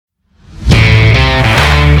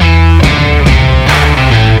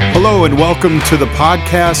Hello and welcome to the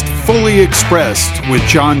podcast Fully Expressed with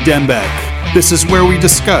John Dembeck. This is where we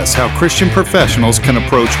discuss how Christian professionals can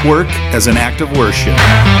approach work as an act of worship.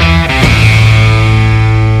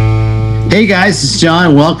 Hey guys, it's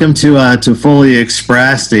John. Welcome to Fully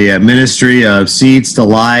Expressed, a ministry of Seeds to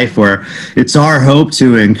Life, where it's our hope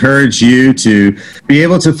to encourage you to be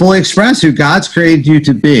able to fully express who God's created you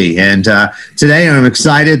to be. And today I'm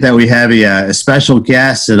excited that we have a special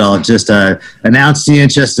guest that I'll just announce to you in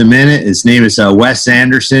just a minute. His name is Wes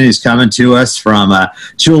Anderson. He's coming to us from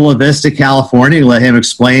Chula Vista, California. Let him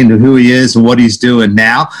explain who he is and what he's doing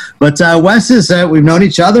now. But Wes we've known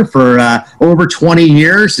each other for over 20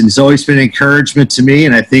 years, and he's always been encouragement to me,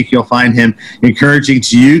 and I think you'll find him encouraging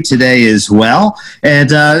to you today as well.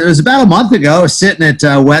 And it was about a month ago, I was sitting at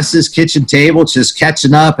Wes's kitchen table just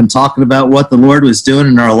catching up and talking about what the Lord was doing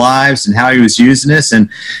in our lives and how he was using us. And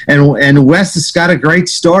Wes has got a great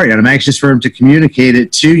story, and I'm anxious for him to communicate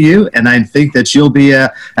it to you, and I think that you'll be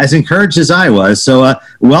as encouraged as I was. So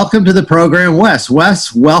welcome to the program, Wes.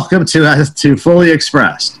 Wes, welcome to Fully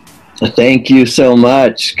Expressed. Thank you so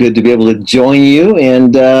much. Good to be able to join you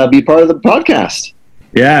and be part of the podcast.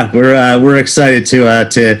 Yeah, we're excited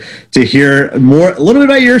to hear a little bit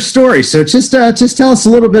about your story. So just tell us a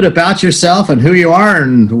little bit about yourself and who you are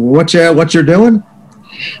and what you're doing.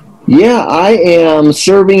 Yeah, I am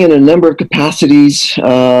serving in a number of capacities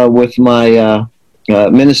with my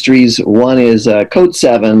ministries. One is Code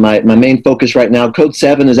 7. My main focus right now. Code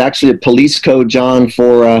 7 is actually a police code, John,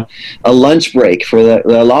 for a lunch break for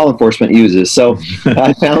the law enforcement uses. So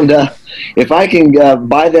I found if I can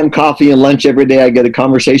buy them coffee and lunch every day, I get a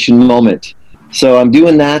conversation moment. So I'm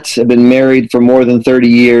doing that. I've been married for more than 30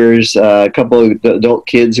 years, a couple of adult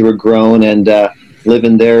kids who are grown and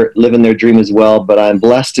living their dream as well. But I'm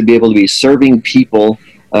blessed to be able to be serving people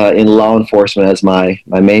in law enforcement as my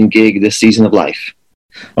main gig this season of life.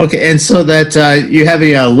 Okay, and so that you have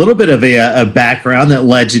a little bit of a background that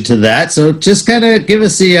led you to that. So just kind of give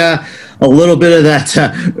us a little bit of that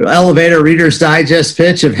elevator Reader's Digest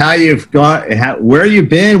pitch of how you've got, where you've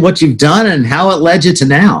been, what you've done, and how it led you to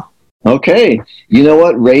now. Okay. You know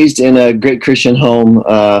what? Raised in a great Christian home,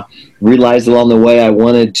 realized along the way I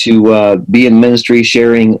wanted to be in ministry,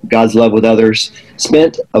 sharing God's love with others.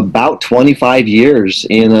 Spent about 25 years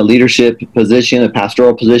in a leadership position, a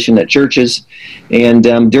pastoral position at churches. And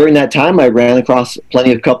during that time, I ran across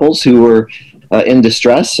plenty of couples who were in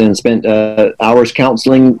distress and spent hours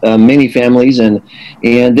counseling many families. And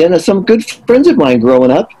then some good friends of mine growing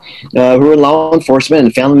up who were in law enforcement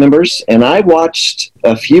and family members. And I watched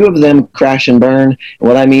a few of them crash and burn. And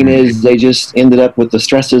what I mean is they just ended up with the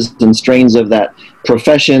stresses and strains of that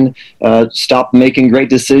profession, stopped making great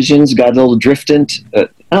decisions, got a little driftant.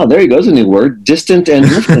 There you go, a new word, distant and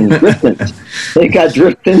driftant. They got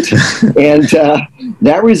driftant, and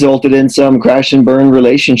that resulted in some crash and burn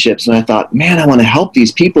relationships. And I thought, man, I want to help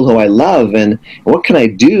these people who I love, and what can I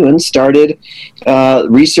do? And started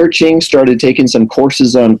researching, started taking some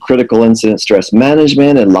courses on critical incident stress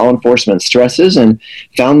management and law enforcement stresses, and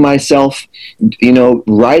found myself,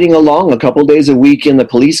 riding along a couple days a week in the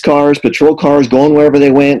police cars, patrol cars, going wherever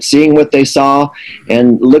they went, seeing what they saw,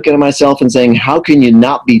 and looking at myself and saying, how can you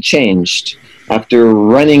not be changed after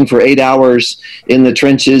running for 8 hours in the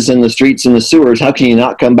trenches and the streets and the sewers? How can you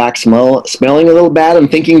not come back smelling a little bad and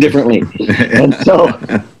thinking differently? And so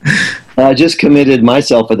I just committed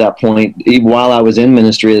myself at that point, even while I was in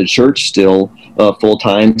ministry at a church still full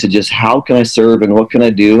time, to just how can I serve and what can I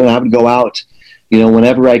do? And I would go out,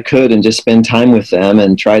 whenever I could and just spend time with them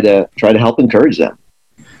and try to help encourage them.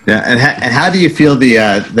 Yeah, and how do you feel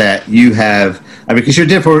that you have? I mean, because you're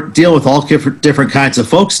dealing with all different kinds of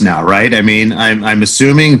folks now, right? I mean, I'm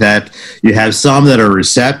assuming that you have some that are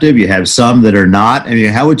receptive, you have some that are not. I mean,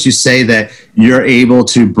 how would you say that you're able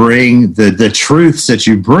to bring the truths that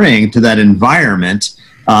you bring to that environment?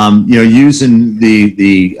 Using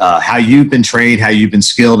the how you've been trained, how you've been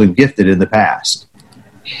skilled and gifted in the past.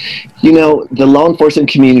 The law enforcement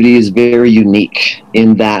community is very unique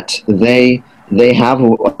in that they have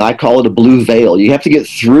what I call it a blue veil. You have to get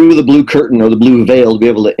through the blue curtain or the blue veil to be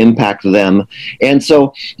able to impact them. And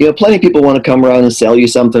so, plenty of people want to come around and sell you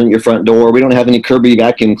something at your front door. We don't have any Kirby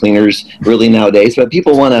vacuum cleaners really nowadays, but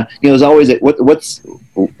people want to, there's always, what's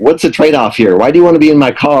the trade-off here? Why do you want to be in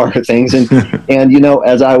my car? Things. And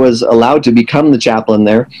as I was allowed to become the chaplain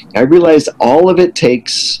there, I realized all of it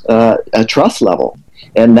takes a trust level.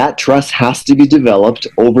 And that trust has to be developed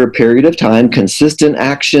over a period of time, consistent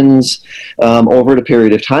actions over a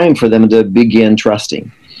period of time for them to begin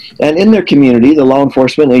trusting. And in their community, the law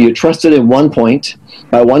enforcement, you're trusted at one point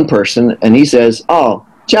by one person, and he says, oh,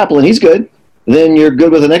 chaplain, he's good. then you're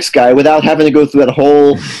good with the next guy without having to go through that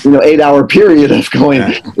whole 8-hour period of going,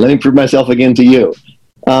 let me prove myself again to you.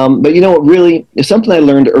 But what really is something I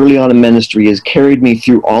learned early on in ministry has carried me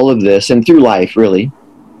through all of this and through life, really.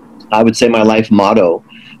 I would say my life motto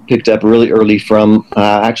picked up really early from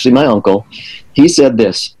actually my uncle. He said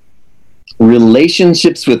this: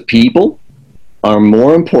 relationships with people are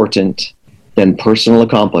more important than personal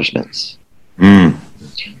accomplishments.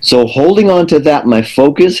 So holding on to that, my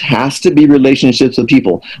focus has to be relationships with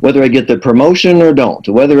people, whether I get the promotion or don't,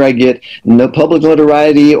 whether I get public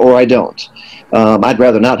notoriety or I don't. I'd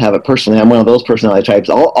rather not have it personally. I'm one of those personality types.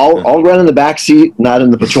 I'll run in the back seat, not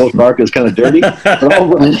in the patrol car because it's kind of dirty. But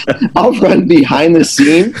I'll run behind the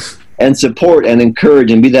scene and support and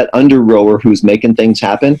encourage and be that under rower who's making things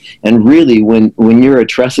happen. And really, when you're a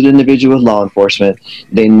trusted individual with law enforcement,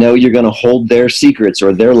 they know you're going to hold their secrets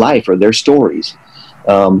or their life or their stories.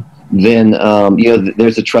 Then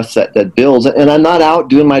there's a trust that builds. And I'm not out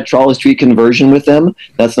doing my Trolley Street conversion with them.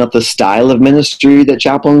 That's not the style of ministry that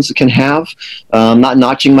chaplains can have. Not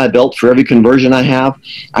notching my belt for every conversion I have.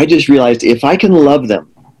 I just realized if I can love them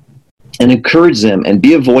and encourage them and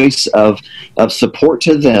be a voice of support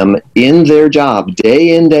to them in their job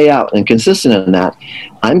day in, day out, and consistent in that,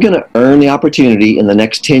 I'm going to earn the opportunity in the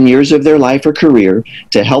next 10 years of their life or career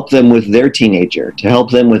to help them with their teenager, to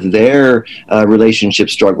help them with their relationship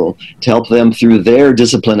struggle, to help them through their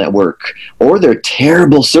discipline at work, or their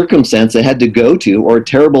terrible circumstance they had to go to, or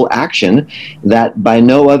terrible action that by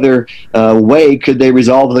no other way could they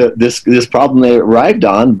resolve this problem they arrived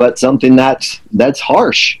on, but something that's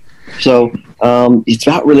harsh. So it's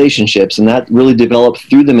about relationships, and that really developed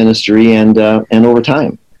through the ministry and over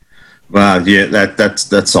time. Wow, yeah,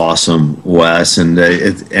 that's awesome, Wes. And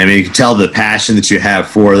you can tell the passion that you have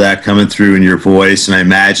for that coming through in your voice, and I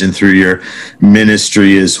imagine through your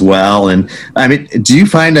ministry as well. And do you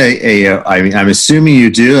find I'm assuming you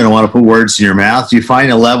do, and I don't want to put words in your mouth. Do you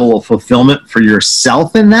find a level of fulfillment for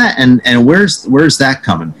yourself in that, and where's that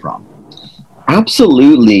coming from?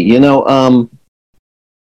 Absolutely,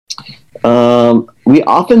 we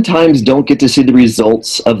oftentimes don't get to see the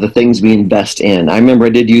results of the things we invest in. I remember I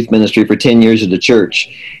did youth ministry for 10 years at a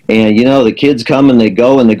church, and the kids come and they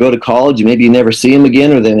go to college, and maybe you never see them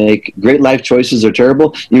again, or they make great life choices or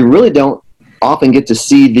terrible. You really don't often get to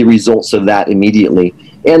see the results of that immediately.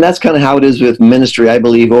 And that's kind of how it is with ministry, I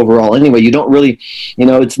believe, overall. Anyway, you don't really,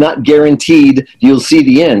 it's not guaranteed you'll see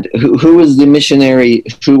the end. Who is the missionary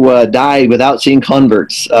who died without seeing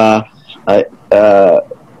converts?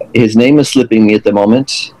 His name is slipping me at the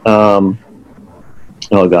moment. Oh,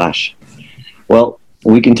 gosh. Well,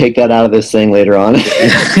 we can take that out of this thing later on.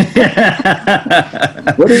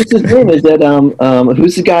 What is his name? Is that,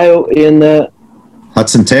 who's the guy in the...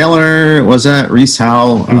 Hudson Taylor, was that? Reese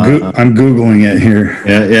Howell? I'm Googling it here.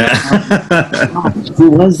 Yeah.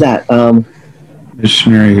 Who was that?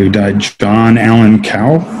 Missionary who died, John Allen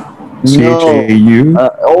Cow? C-H-A-U?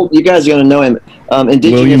 You guys are going to know him.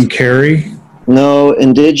 Indigenous, William Carey? No,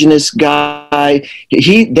 indigenous guy.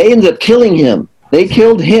 They ended up killing him. They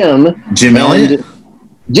killed him. Jim Elliot?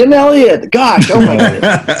 Jim Elliot. Gosh, oh my God.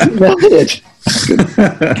 Jim Elliot.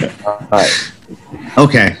 All right.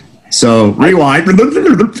 Okay. So rewind. I'm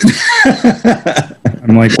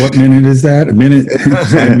like, what minute is that? A minute?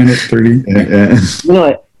 5 minutes 30?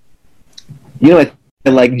 I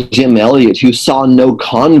like Jim Elliot, who saw no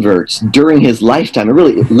converts during his lifetime. It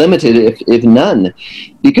really limited, if none,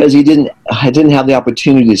 because I didn't have the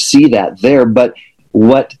opportunity to see that there. But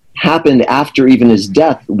what happened after even his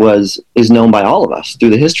death is known by all of us through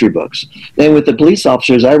the history books. And with the police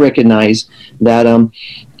officers, I recognize that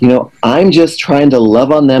I'm just trying to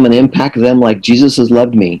love on them and impact them like Jesus has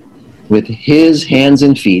loved me, with his hands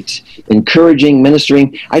and feet, encouraging,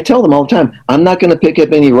 ministering. I tell them all the time, I'm not going to pick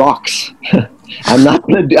up any rocks. I'm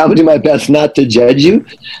going to do my best not to judge you.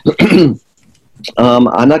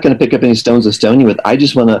 I'm not going to pick up any stones to stone you with. I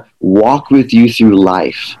just want to walk with you through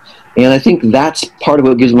life. And I think that's part of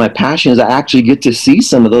what gives me my passion, is I actually get to see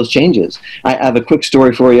some of those changes. I have a quick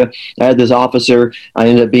story for you. I had this officer I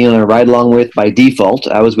ended up being on a ride-along with by default.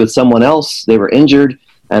 I was with someone else. They were injured,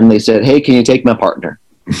 and they said, hey, can you take my partner?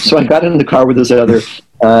 So I got in the car with this other,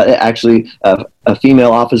 a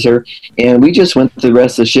female officer, and we just went through the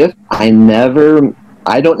rest of the shift.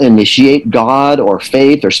 I don't initiate God or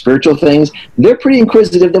faith or spiritual things. They're pretty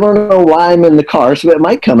inquisitive. They want to know why I'm in the car, so it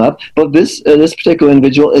might come up. But this particular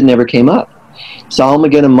individual, it never came up. Saw him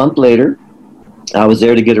again a month later. I was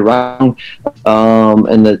there to get around,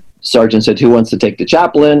 and the sergeant said, who wants to take the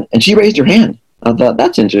chaplain? And she raised her hand. I thought,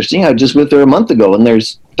 that's interesting. I was just with her a month ago, and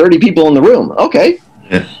there's 30 people in the room. Okay.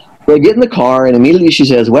 Yeah. So I get in the car, and immediately she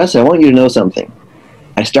says, Wes, I want you to know something.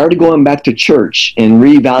 I started going back to church and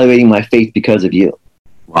reevaluating my faith because of you.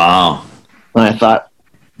 Wow. And I thought,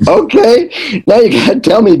 okay, now you got to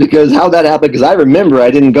tell me because how that happened, because I remember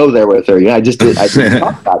I didn't go there with her. I didn't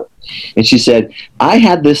talk about it. And she said, I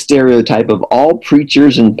had this stereotype of all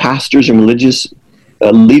preachers and pastors and religious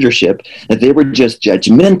leadership, that they were just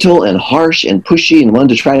judgmental and harsh and pushy and wanted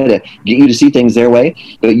to try to get you to see things their way.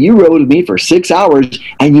 But you rode with me for 6 hours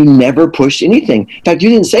and you never pushed anything. In fact, you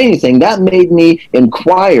didn't say anything. That made me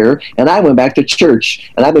inquire, and I went back to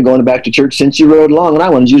church. And I've been going back to church since you rode along, and I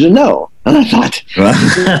wanted you to know. And I thought,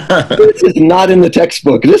 this is not in the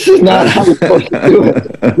textbook. This is not how we're supposed to do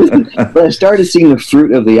it. But I started seeing the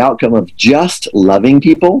fruit of the outcome of just loving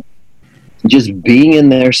people, just being in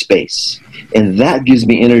their space. And that gives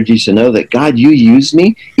me energy to know that, God, you use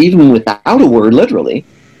me, even without a word, literally,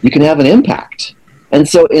 you can have an impact. And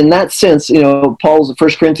so in that sense, Paul's 1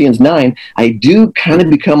 Corinthians 9, I do kind of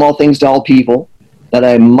become all things to all people, that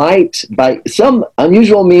I might, by some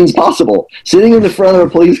unusual means possible, sitting in the front of a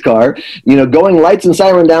police car, going lights and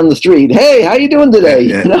siren down the street. Hey, how you doing today?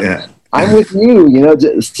 Yeah. I'm with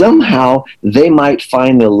you. Somehow they might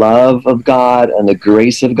find the love of God and the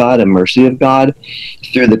grace of God and mercy of God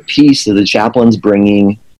through the peace that the chaplain's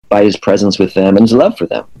bringing by his presence with them and his love for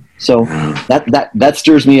them. So that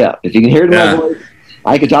stirs me up. If you can hear it in my voice,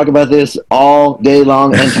 I could talk about this all day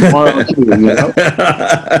long and tomorrow too.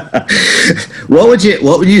 What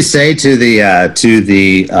would you say to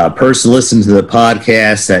the person listening to the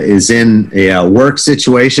podcast that is in a work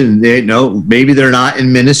situation? Maybe they're not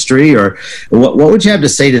in ministry, or what would you have to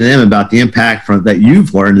say to them about the impact that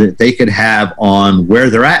you've learned that they could have on where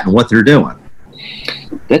they're at and what they're doing?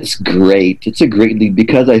 That's great. It's a great lead,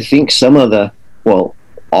 because I think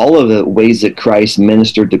all of the ways that Christ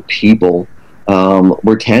ministered to people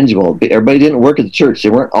were tangible. Everybody didn't work at the church. They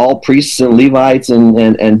weren't all priests and Levites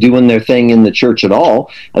and doing their thing in the church at all.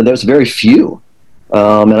 There's very few.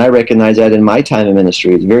 And I recognize that in my time in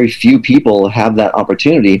ministry. Very few people have that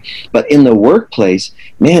opportunity. But in the workplace,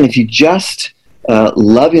 man, if you just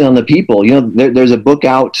loving on the people, there's a book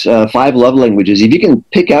out, 5 Love Languages. If you can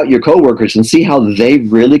pick out your coworkers and see how they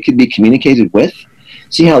really could be communicated with,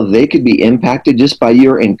 see how they could be impacted just by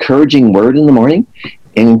your encouraging word in the morning,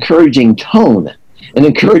 an encouraging tone, an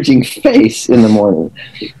encouraging face in the morning.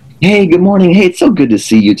 Hey, good morning. Hey, it's so good to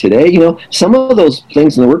see you today. Some of those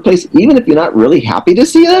things in the workplace, even if you're not really happy to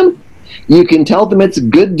see them, you can tell them it's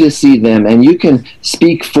good to see them, and you can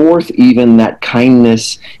speak forth even that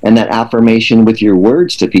kindness and that affirmation with your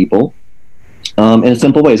words to people in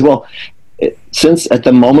simple ways. Well, since at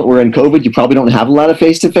the moment we're in COVID, you probably don't have a lot of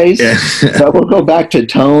face-to-face, but we'll go back to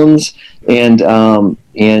tones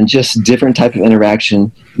and just different type of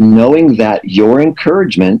interaction, knowing that your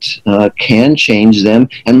encouragement can change them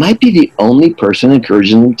and might be the only person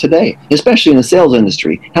encouraging them today, especially in the sales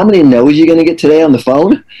industry. How many no's are you going to get today on the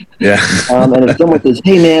phone? Yeah. And if someone says,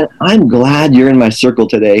 hey, man, I'm glad you're in my circle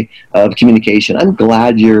today of communication. I'm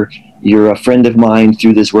glad you're a friend of mine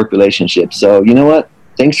through this work relationship. So you know what?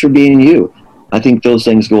 Thanks for being you. I think those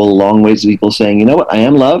things go a long ways to people saying, you know what, I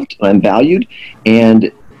am loved, I'm valued, and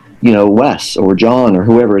Wes or John or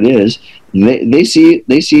whoever it is, they see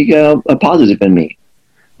a positive in me.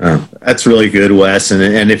 Oh, that's really good, Wes.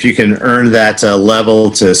 And if you can earn that level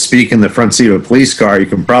to speak in the front seat of a police car, you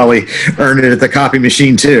can probably earn it at the copy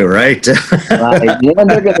machine too, right? Right. Yeah,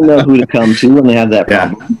 they're going to know who to come to when they have that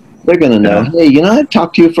problem. Yeah. They're going to know, hey, I've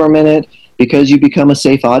talked to you for a minute, because you become a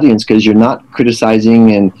safe audience, because you're not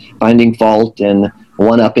criticizing and finding fault and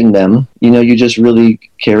one-upping them. You're just really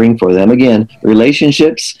caring for them. Again,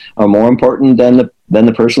 relationships are more important than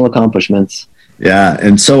the personal accomplishments. Yeah,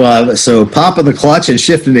 and so popping the clutch and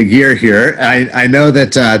shifting the gear here. I know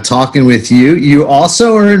that talking with you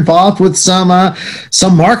also are involved with some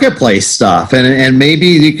marketplace stuff, and maybe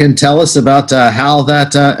you can tell us about how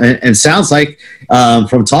that. And sounds like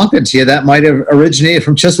from talking to you that might have originated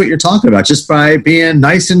from just what you're talking about, just by being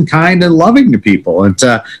nice and kind and loving to people. And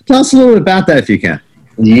tell us a little bit about that if you can.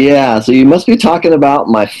 Yeah, so you must be talking about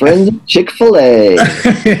my friend Chick-fil-A.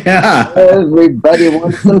 Yeah. Everybody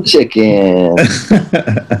wants some chicken.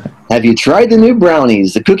 Have you tried the new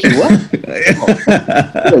brownies? The cookie what?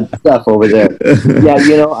 Good stuff over there.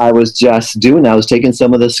 Yeah, I was taking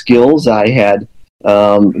some of the skills I had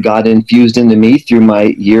God infused into me through my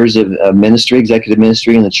years of ministry, executive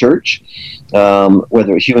ministry in the church,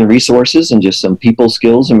 whether it was human resources and just some people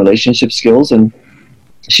skills and relationship skills. And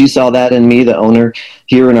she saw that in me, the owner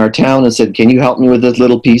here in our town, and said, can you help me with this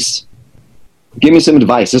little piece? Give me some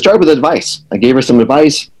advice. It started with advice. I gave her some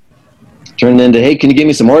advice, turned into, hey, can you give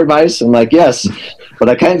me some more advice? I'm like, yes. but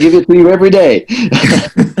I can't give it to you every day.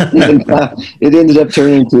 And, it ended up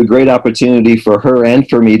turning into a great opportunity for her and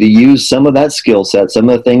for me to use some of that skill set, some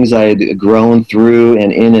of the things I had grown through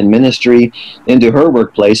and in ministry, into her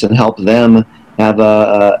workplace and help them have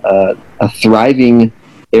a thriving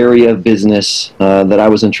area of business that I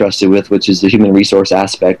was entrusted with, which is the human resource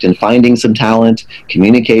aspect and finding some talent,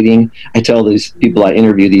 communicating. I tell these people I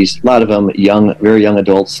interview, a lot of them young, very young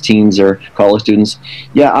adults, teens or college students,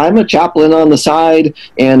 yeah, I'm a chaplain on the side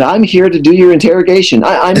and I'm here to do your interrogation.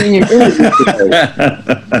 I'm in your interview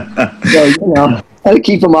today. So, I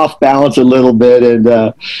keep them off balance a little bit,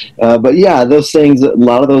 but yeah, those things, a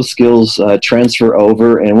lot of those skills transfer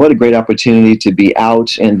over, and what a great opportunity to be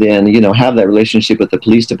out and then have that relationship with the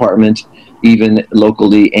police department, even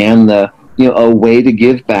locally, and a way to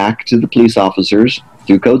give back to the police officers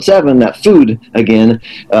through Code 7, that food again,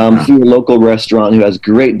 through a local restaurant who has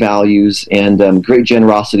great values and great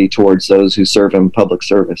generosity towards those who serve in public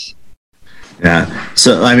service. Yeah.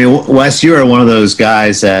 So, I mean, Wes, you are one of those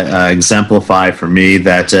guys that exemplify for me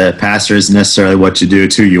that pastor isn't necessarily what you do,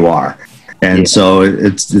 it's who you are. And so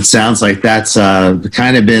it sounds like that's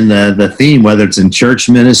kind of been the theme, whether it's in church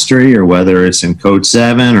ministry or whether it's in Code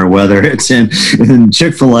 7 or whether it's in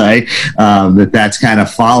Chick-fil-A, that's kind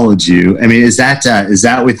of followed you. I mean, is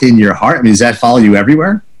that within your heart? I mean, does that follow you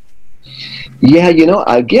everywhere? Yeah,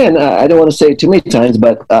 again, I don't want to say it too many times,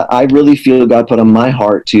 but I really feel God put on my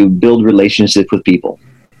heart to build relationship with people.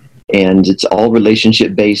 And it's all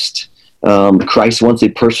relationship based. Christ wants a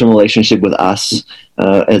personal relationship with us.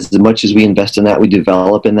 As much as we invest in that, we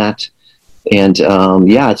develop in that. And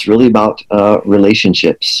it's really about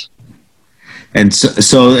relationships. And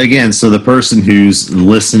so the person who's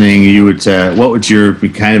listening, what would your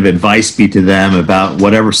kind of advice be to them about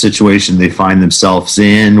whatever situation they find themselves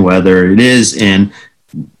in, whether it is in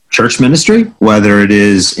church ministry, whether it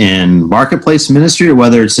is in marketplace ministry, or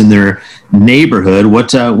whether it's in their neighborhood?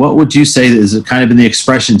 What would you say is kind of in the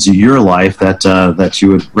expressions of your life that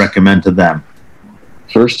you would recommend to them?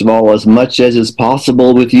 First of all, as much as is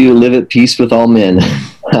possible with you, live at peace with all men.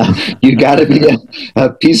 You got to be a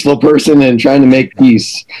peaceful person and trying to make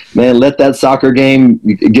peace. Man, let that soccer game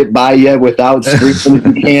get by you without screaming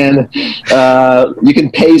if you can. You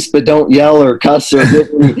can pace, but don't yell or cuss or give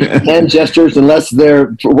hand gestures unless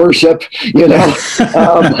they're for worship,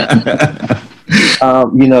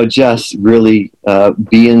 just really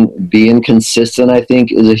being consistent, I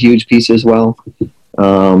think, is a huge piece as well.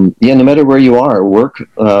 No matter where you are, work,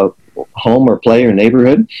 home or play or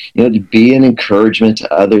neighborhood, to be an encouragement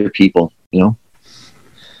to other people, Yeah,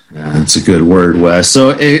 that's a good word, Wes.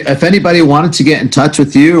 So if anybody wanted to get in touch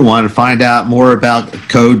with you or wanted to find out more about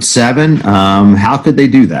Code 7, how could they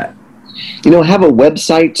do that? Have a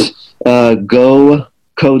website, go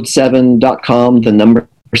code7.com, the number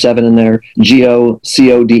 7 in there,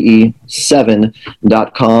 GOCODE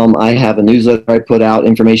 7.com. I have a newsletter I put out,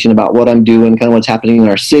 information about what I'm doing, kind of what's happening in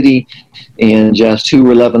our city, and just who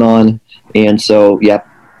we're loving on. And so,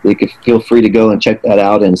 they could feel free to go and check that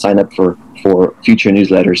out and sign up for future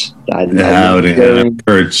newsletters. I would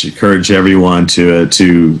encourage everyone to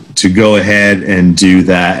go ahead and do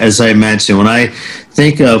that. As I mentioned, when I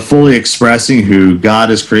think of fully expressing who God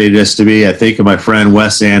has created us to be, I think of my friend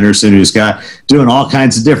Wes Anderson, who's doing all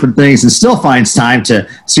kinds of different things and still finds time to.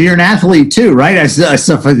 So you're an athlete too, right? I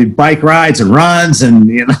stuff like bike rides and runs, and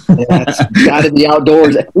it's got to be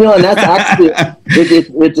outdoors. And that's actually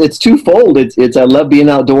it's twofold. It's I love being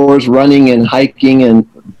outdoors, running and hiking and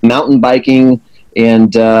mountain biking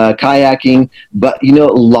and kayaking, but a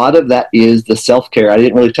lot of that is the self-care. I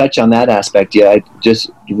didn't really touch on that aspect yet. I just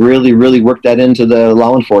really worked that into the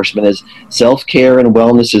law enforcement, is self-care and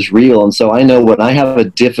wellness is real. And so I know when I have a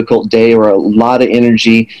difficult day or a lot of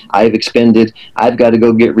energy I've expended, I've got to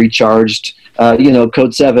go get recharged.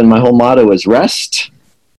 Code 7, my whole motto is rest,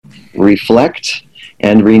 reflect,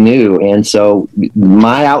 and renew. And so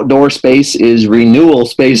my outdoor space is renewal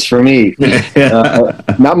space for me.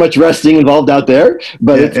 Not much resting involved out there,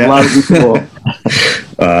 but it's a lot of renewal.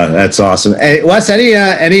 That's awesome. Hey, Wes,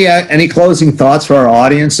 any closing thoughts for our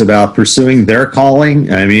audience about pursuing their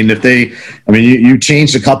calling? I mean, you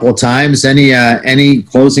changed a couple of times. Any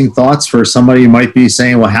closing thoughts for somebody who might be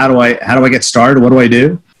saying, well, how do I get started? What do I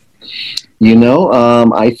do?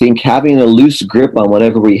 I think having a loose grip on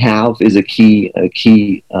whatever we have is a key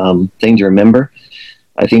thing to remember.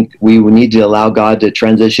 I think we would need to allow God to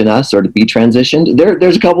transition us or to be transitioned.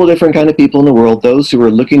 There's a couple of different kind of people in the world, those who are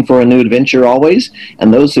looking for a new adventure always,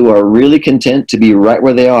 and those who are really content to be right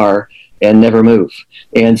where they are and never move.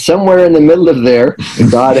 And somewhere in the middle of there,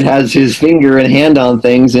 God has his finger and hand on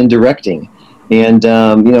things and directing. And,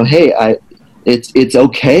 it's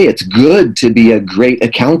okay. It's good to be a great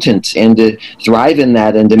accountant and to thrive in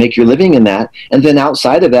that and to make your living in that. And then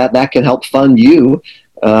outside of that, that can help fund you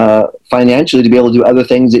financially to be able to do other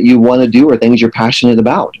things that you want to do or things you're passionate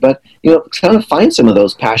about. But, kind of find some of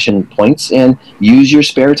those passion points and use your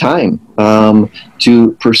spare time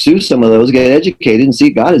to pursue some of those, get educated and see,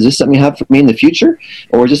 God, is this something you have for me in the future?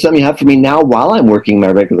 Or is this something you have for me now while I'm working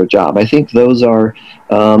my regular job? I think those are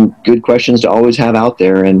good questions to always have out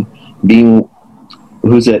there. And being,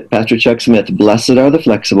 who's it? Pastor Chuck Smith, blessed are the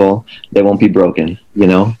flexible, they won't be broken,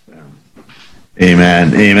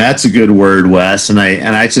 Amen. Amen. That's a good word, Wes. And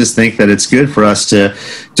I just think that it's good for us to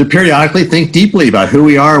periodically think deeply about who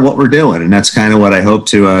we are and what we're doing. And that's kind of what I hope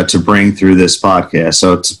to bring through this podcast.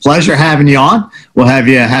 So it's a pleasure having you on. We'll have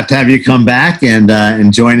to have you come back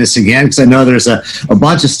and join us again, because I know there's a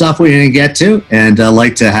bunch of stuff we didn't get to, and I'd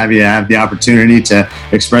like to have you have the opportunity to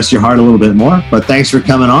express your heart a little bit more. But thanks for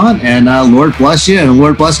coming on, and Lord bless you, and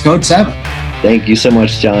Lord bless Code 7. Thank you so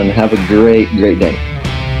much, John. Have a great, great day.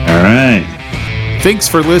 All right. Thanks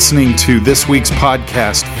for listening to this week's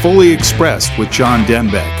podcast, Fully Expressed with John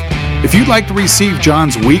Dembeck. If you'd like to receive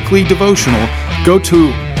John's weekly devotional, go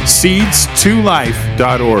to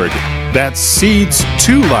seeds2life.org. That's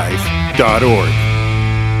seeds2life.org.